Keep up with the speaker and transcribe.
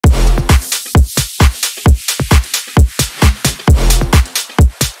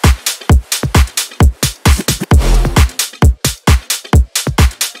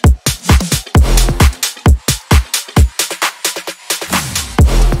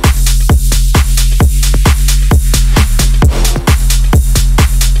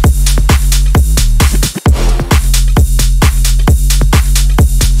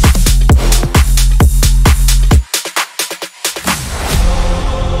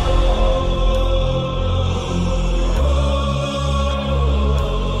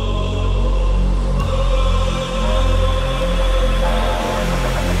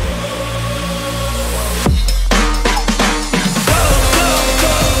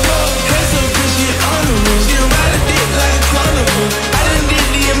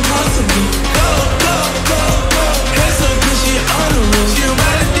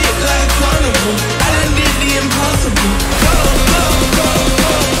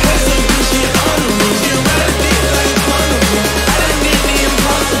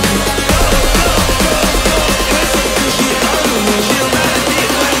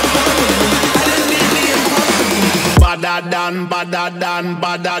Baddadan, baddadan,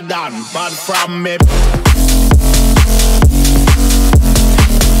 baddadan, bad from me.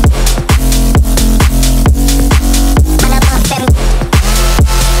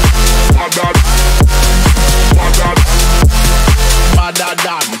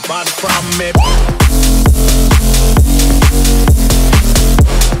 Baddadan, bad from me.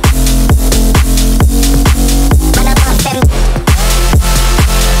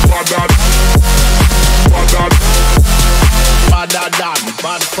 Baddadan,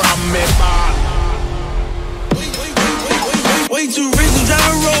 bad from me, man. Way too rich to drive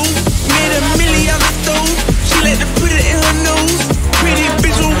a road. Made $1 million out the stove. She let the put it in her nose. Pretty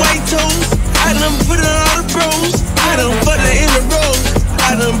bitch with white toes. I done put her on all the bros. I done fucked her in the rose.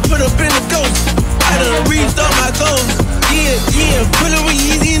 I done put up in the ghost. I done reached all my goals. Yeah, pull up with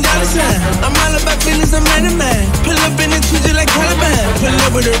Yeezy and dollar sign. I'm all about business, I'm man of mine. Pull up in the Twitter like Caliban. Pull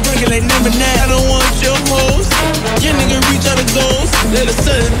up with a rocket like number 9. I don't want your hoes. Your nigga reach all the goals. Let her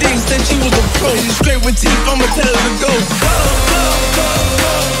suck the dick, said she was a pro. She straight with teeth, I'ma tell her to go. Go, go, go,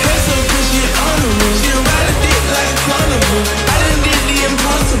 go. Hands up, cause she on the roof. She ride a dick like carnival. I done did the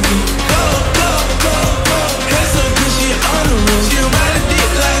impossible. Go, go, go, go. Hands up, cause she on the roof. She ride a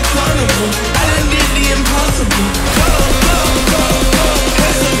dick like carnival. I done did the impossible. Go, go, go, go.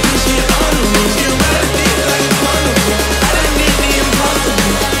 Hands up, cause she on the roof. She ride a dick like carnival. I done did the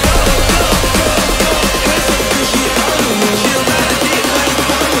impossible. Go, go, go, go. Hands up, cause she on the roof. She ride a dick like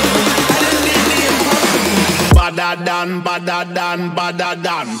carnival. I done did the impossible. Baddadan, baddadan,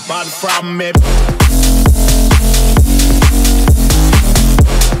 baddadan, bad from me.